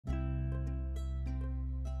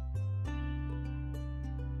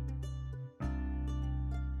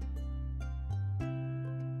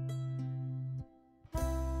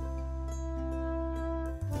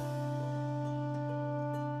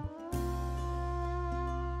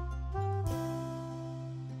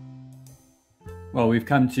Well, we've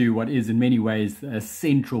come to what is in many ways a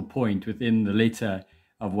central point within the letter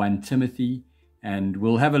of 1 Timothy, and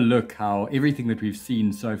we'll have a look how everything that we've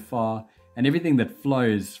seen so far and everything that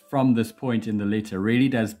flows from this point in the letter really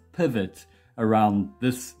does pivot around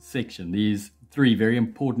this section, these three very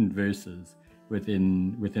important verses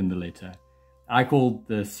within the letter. I called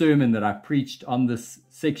the sermon that I preached on this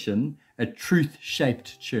section a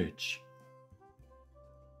truth-shaped church.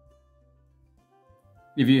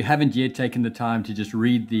 If you haven't yet taken the time to just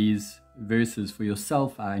read these verses for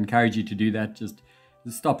yourself, I encourage you to do that. Just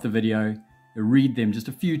stop the video, read them just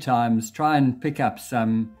a few times, try and pick up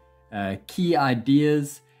some key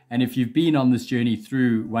ideas. And if you've been on this journey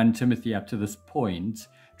through 1 Timothy up to this point,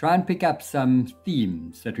 try and pick up some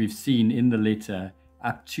themes that we've seen in the letter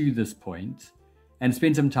up to this point, and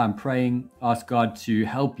spend some time praying. Ask God to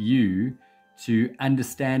help you to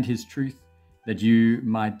understand His truth, that you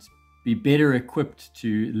might be better equipped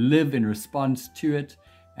to live in response to it.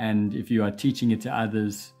 And if you are teaching it to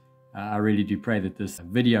others, I really do pray that this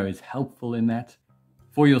video is helpful in that.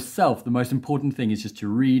 For yourself, the most important thing is just to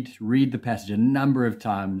read the passage a number of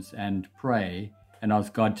times and pray and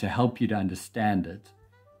ask God to help you to understand it.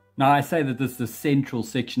 Now, I say that this is a central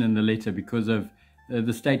section in the letter because of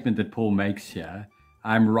the statement that Paul makes here.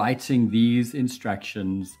 I'm writing these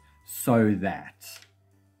instructions so that.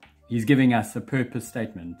 He's giving us a purpose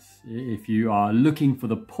statement. If you are looking for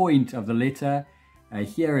the point of the letter,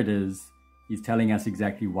 here it is. He's telling us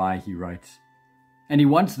exactly why he wrote. And he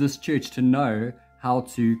wants this church to know how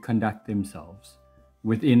to conduct themselves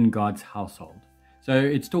within God's household. So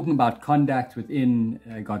it's talking about conduct within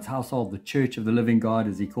God's household, the church of the living God,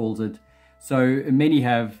 as he calls it. So many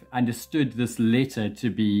have understood this letter to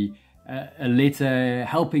be a letter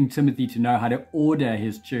helping Timothy to know how to order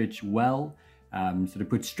his church well, sort of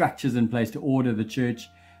put structures in place to order the church.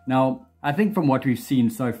 Now, I think from what we've seen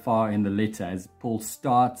so far in the letter, as Paul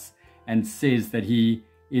starts and says that he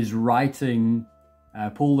is writing,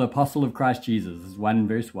 Paul, the apostle of Christ Jesus, 1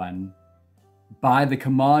 verse 1, by the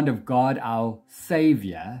command of God our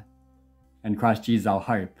Savior and Christ Jesus our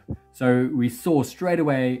hope. So we saw straight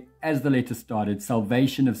away as the letter started,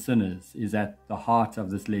 salvation of sinners is at the heart of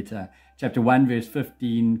this letter. Chapter 1 verse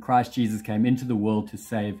 15, Christ Jesus came into the world to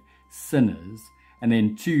save sinners. And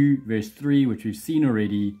then 2 verse 3, which we've seen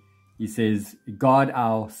already, he says God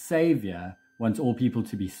our Savior wants all people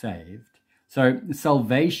to be saved. So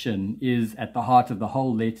salvation is at the heart of the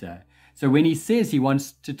whole letter. So when he says he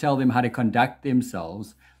wants to tell them how to conduct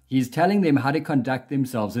themselves, he's telling them how to conduct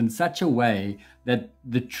themselves in such a way that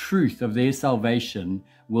the truth of their salvation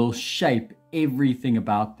will shape everything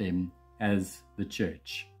about them as the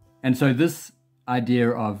church. And so this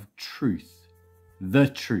idea of truth, the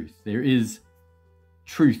truth, there is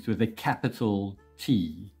truth with a capital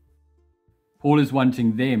T. Paul is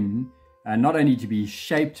wanting them not only to be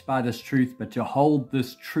shaped by this truth, but to hold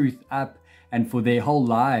this truth up and for their whole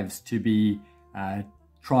lives to be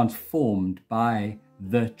transformed by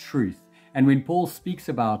the truth. And when Paul speaks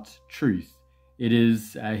about truth, it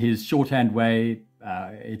is his shorthand way,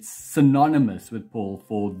 it's synonymous with Paul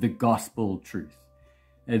for the gospel truth,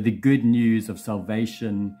 the good news of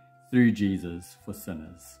salvation through Jesus for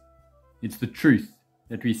sinners. It's the truth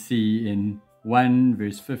that we see in 1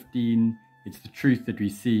 verse 15, it's the truth that we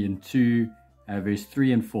see in 2 verse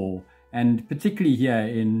 3 and 4, and particularly here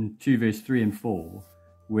in 2 verse 3 and 4,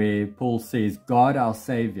 where Paul says, God our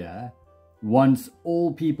Savior wants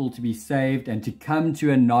all people to be saved and to come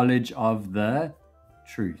to a knowledge of the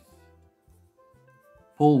truth.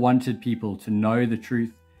 Paul wanted people to know the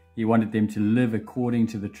truth. He wanted them to live according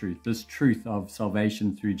to the truth, this truth of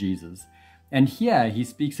salvation through Jesus. And here he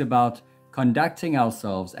speaks about conducting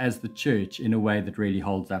ourselves as the church in a way that really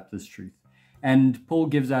holds up this truth. And Paul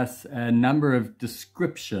gives us a number of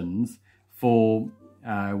descriptions for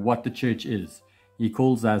what the church is. He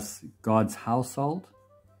calls us God's household.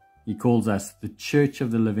 He calls us the church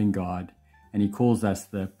of the living God. And he calls us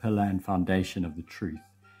the pillar and foundation of the truth.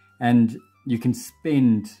 And you can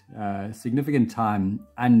spend significant time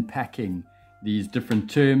unpacking these different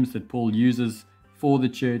terms that Paul uses for the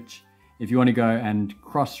church. If you want to go and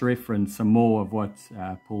cross-reference some more of what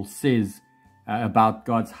Paul says about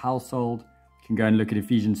God's household, you can go and look at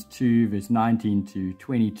Ephesians 2, verse 19 to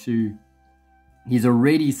 22. He's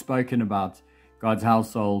already spoken about God's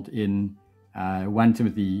household in 1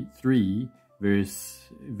 Timothy 3, verse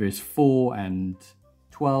 4 and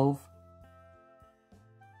 12.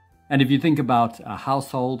 And if you think about a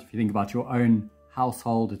household, if you think about your own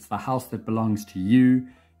household, it's the house that belongs to you.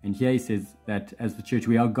 And here he says that as the church,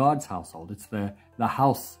 we are God's household. It's the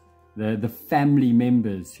house, the family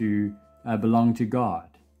members who belong to God.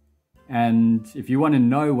 And if you want to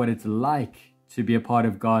know what it's like to be a part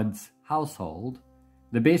of God's household,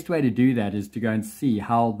 the best way to do that is to go and see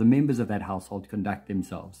how the members of that household conduct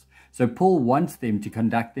themselves. So Paul wants them to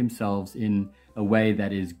conduct themselves in a way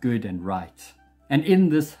that is good and right. And in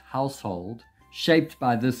this household, shaped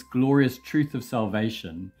by this glorious truth of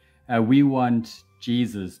salvation, we want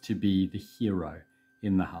Jesus to be the hero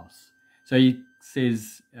in the house. So he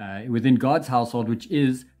says, within God's household, which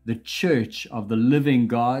is the church of the living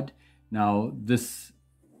God. Now, this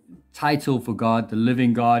title for God, the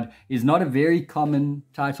living God, is not a very common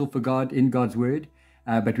title for God in God's word,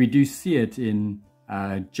 but we do see it in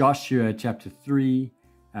Joshua chapter 3.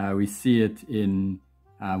 We see it in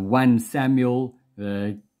 1 Samuel,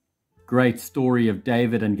 the great story of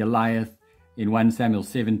David and Goliath in 1 Samuel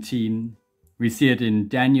 17. We see it in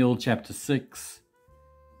Daniel chapter 6.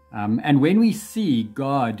 And when we see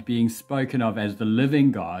God being spoken of as the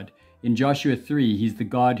living God, in Joshua 3, he's the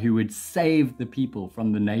God who would save the people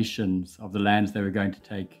from the nations of the lands they were going to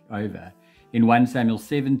take over. In 1 Samuel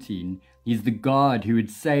 17, he's the God who would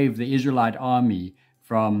save the Israelite army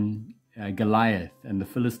from Goliath and the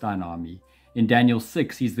Philistine army. In Daniel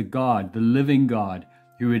 6, he's the God, the living God,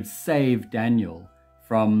 who would save Daniel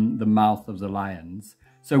from the mouth of the lions.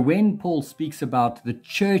 So when Paul speaks about the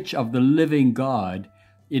church of the living God,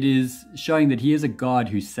 it is showing that he is a God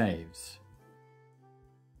who saves.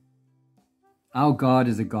 Our God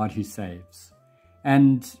is a God who saves.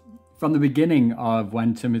 And from the beginning of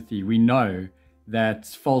 1 Timothy, we know that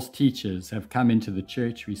false teachers have come into the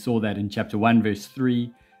church. We saw that in chapter 1, verse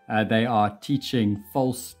 3. They are teaching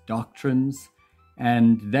false doctrines,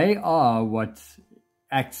 and they are what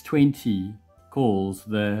Acts 20 calls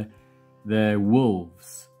the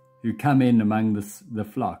wolves who come in among the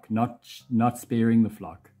flock, not sparing the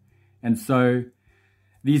flock. And so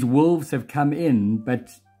these wolves have come in, but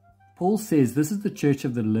Paul says this is the church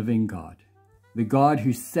of the living God, the God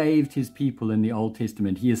who saved his people in the Old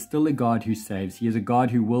Testament. He is still a God who saves. He is a God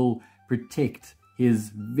who will protect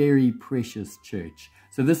his very precious church.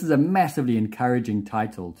 So this is a massively encouraging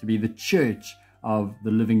title, to be the church of the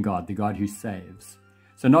living God, the God who saves.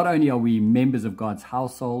 So not only are we members of God's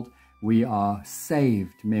household, we are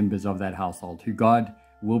saved members of that household who God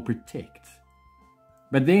will protect.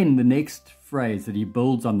 But then the next phrase that he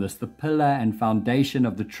builds on this, the pillar and foundation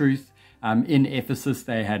of the truth. In Ephesus,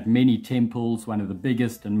 they had many temples. One of the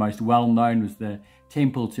biggest and most well-known was the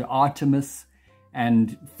temple to Artemis,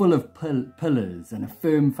 and full of pillars and a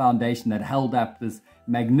firm foundation that held up this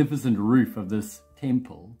magnificent roof of this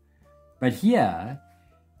temple. But here,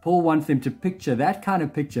 Paul wants them to picture that kind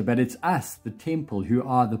of picture, but it's us, the temple, who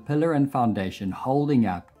are the pillar and foundation holding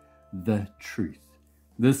up the truth.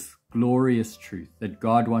 This glorious truth that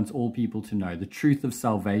God wants all people to know, the truth of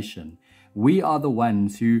salvation. We are the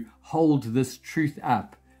ones who hold this truth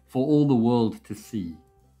up for all the world to see.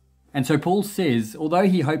 And so Paul says, although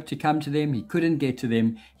he hoped to come to them, he couldn't get to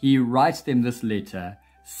them, he writes them this letter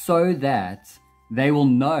so that they will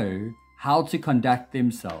know how to conduct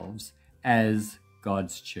themselves as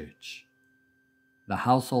God's church. The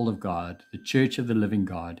household of God, the church of the living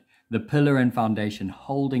God, the pillar and foundation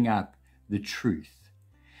holding up the truth.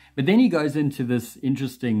 But then he goes into this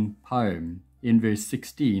interesting poem in verse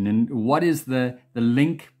 16. And what is the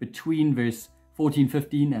link between verse 14,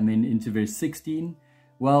 15 and then into verse 16?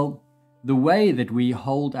 Well, the way that we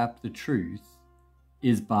hold up the truth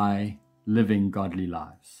is by living godly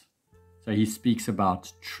lives. So he speaks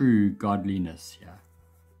about true godliness here.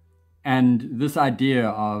 And this idea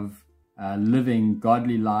of living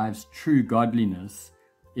godly lives, true godliness,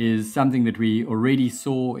 is something that we already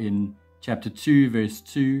saw in chapter 2, verse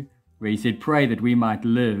 2, where he said, pray that we might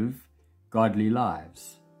live godly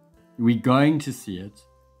lives. We're going to see it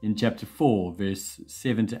in chapter 4, verse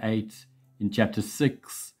 7 to 8, in chapter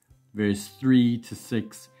 6, verse 3 to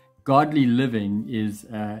 6. Godly living is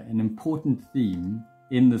an important theme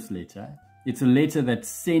in this letter. It's a letter that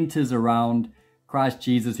centers around Christ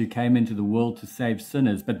Jesus, who came into the world to save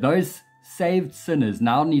sinners. But those saved sinners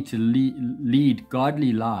now need to lead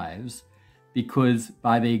godly lives, because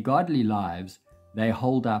by their godly lives, they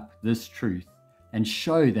hold up this truth and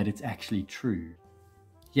show that it's actually true.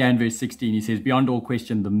 Here in verse 16, he says, beyond all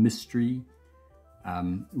question, the mystery.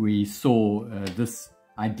 We saw this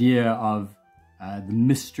idea of the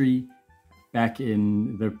mystery back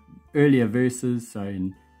in the earlier verses. So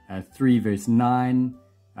in 3 verse 9,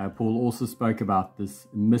 Paul also spoke about this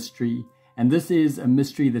mystery. And this is a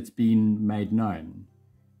mystery that's been made known.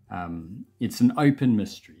 It's an open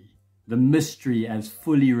mystery. The mystery as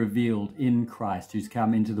fully revealed in Christ, who's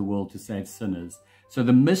come into the world to save sinners. So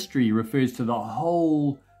the mystery refers to the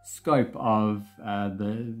whole scope of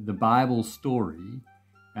the Bible story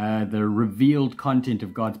the revealed content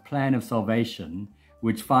of God's plan of salvation,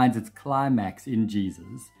 which finds its climax in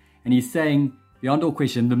Jesus. And he's saying, beyond all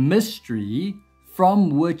question, the mystery from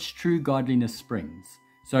which true godliness springs.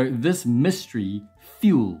 So this mystery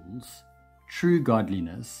fuels true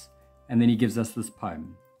godliness. And then he gives us this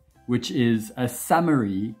poem, which is a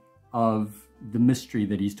summary of the mystery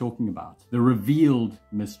that he's talking about, the revealed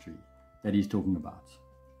mystery that he's talking about.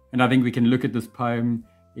 And I think we can look at this poem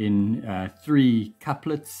in 3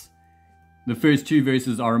 couplets. The first 2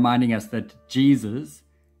 verses are reminding us that Jesus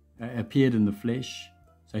appeared in the flesh.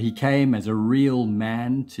 So he came as a real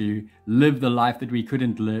man to live the life that we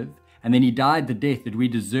couldn't live. And then he died the death that we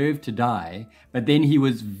deserved to die. But then he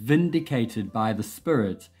was vindicated by the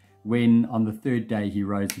Spirit when on the 3rd day he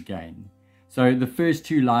rose again. So the first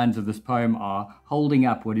 2 lines of this poem are holding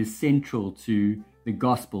up what is central to the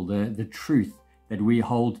gospel, the truth that we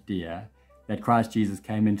hold dear, that Christ Jesus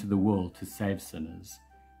came into the world to save sinners,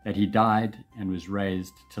 that he died and was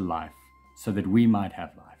raised to life so that we might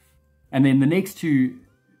have life. And then the next 2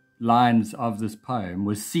 lines of this poem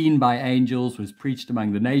was seen by angels, was preached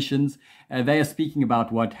among the nations. They are speaking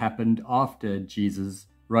about what happened after Jesus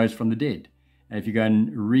rose from the dead. If you go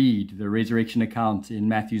and read the resurrection account in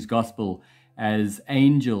Matthew's gospel, as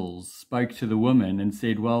angels spoke to the woman and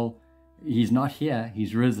said, well, he's not here,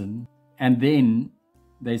 he's risen. And then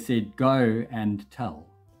they said, go and tell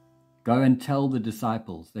the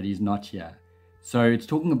disciples that he's not here. So it's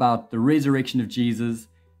talking about the resurrection of Jesus.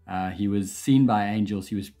 He was seen by angels.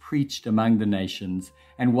 He was preached among the nations.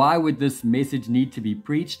 And why would this message need to be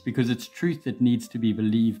preached? Because it's truth that needs to be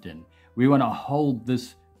believed in. We want to hold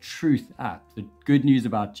this truth up, the good news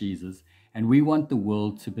about Jesus, and we want the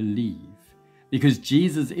world to believe. Because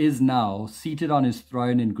Jesus is now seated on his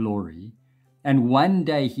throne in glory, and one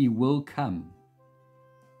day he will come.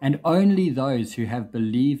 And only those who have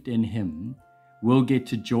believed in him will get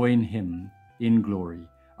to join him in glory.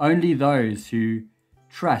 Only those who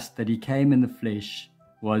trust that he came in the flesh,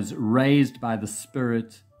 was raised by the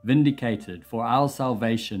Spirit, vindicated for our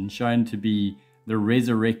salvation, shown to be the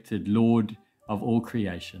resurrected Lord of all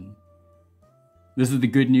creation. This is the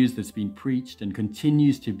good news that's been preached and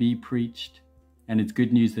continues to be preached, and it's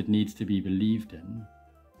good news that needs to be believed in.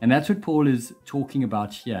 And that's what Paul is talking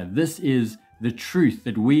about here. This is the truth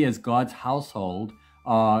that we as God's household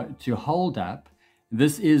are to hold up.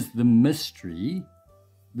 This is the mystery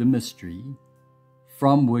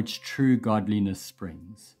from which true godliness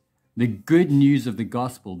springs. The good news of the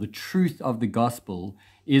gospel, the truth of the gospel,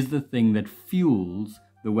 is the thing that fuels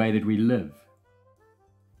the way that we live.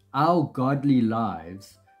 Our godly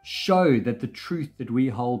lives show that the truth that we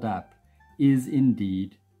hold up is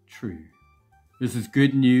indeed true. This is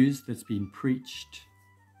good news that's been preached.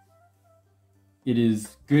 It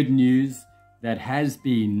is good news that has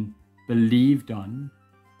been believed on.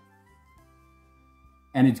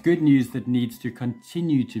 And it's good news that needs to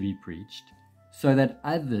continue to be preached so that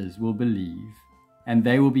others will believe and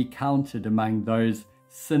they will be counted among those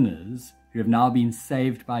sinners who have now been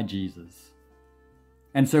saved by Jesus.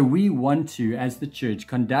 And so we want to, as the church,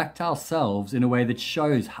 conduct ourselves in a way that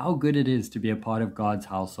shows how good it is to be a part of God's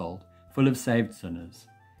household, full of saved sinners,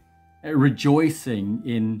 rejoicing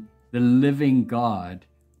in the living God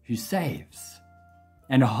who saves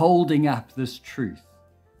and holding up this truth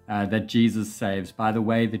that Jesus saves by the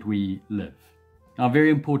way that we live. Now, a very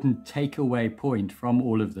important takeaway point from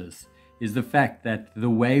all of this is the fact that the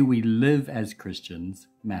way we live as Christians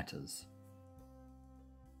matters.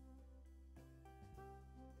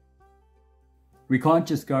 We can't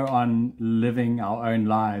just go on living our own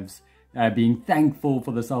lives, being thankful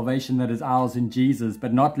for the salvation that is ours in Jesus,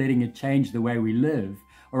 but not letting it change the way we live,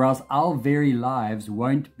 or else our very lives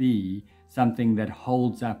won't be something that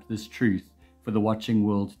holds up this truth for the watching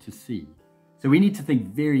world to see. So we need to think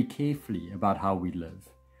very carefully about how we live.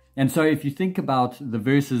 And so if you think about the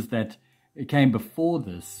verses that came before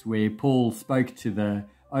this, where Paul spoke to the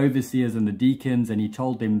overseers and the deacons and he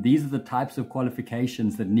told them these are the types of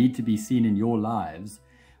qualifications that need to be seen in your lives,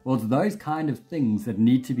 well, it's those kind of things that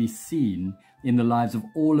need to be seen in the lives of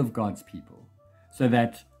all of God's people, so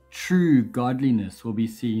that true godliness will be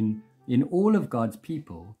seen in all of God's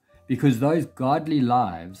people, because those godly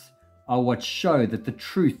lives are what show that the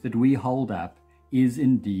truth that we hold up is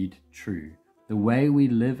indeed true. The way we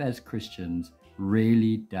live as Christians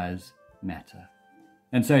really does matter.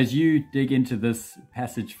 And so as you dig into this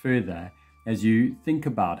passage further, as you think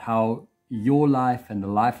about how your life and the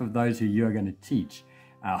life of those who you are going to teach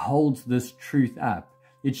holds this truth up,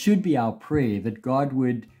 it should be our prayer that God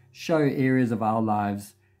would show areas of our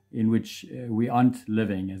lives in which we aren't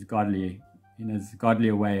living as godly, in as godly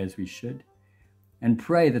a way as we should, and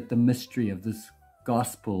pray that the mystery of this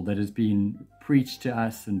gospel that has been preached to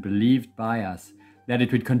us and believed by us, that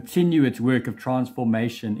it would continue its work of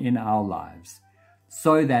transformation in our lives,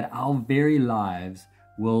 so that our very lives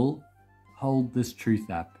will hold this truth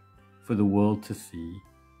up for the world to see,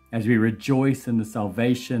 as we rejoice in the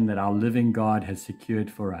salvation that our living God has secured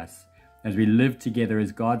for us, as we live together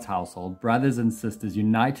as God's household, brothers and sisters,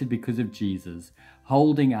 united because of Jesus,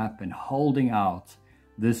 holding up and holding out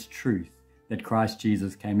this truth that Christ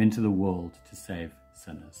Jesus came into the world to save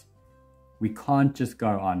sinners. We can't just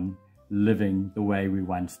go on living the way we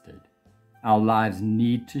once did. Our lives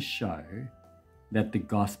need to show that the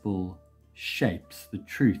gospel shapes, the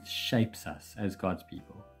truth shapes us as God's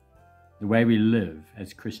people. The way we live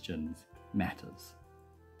as Christians matters.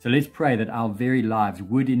 So let's pray that our very lives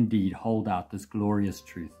would indeed hold out this glorious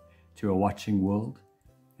truth to a watching world.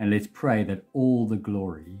 And let's pray that all the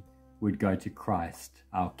glory would go to Christ,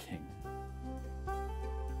 our King.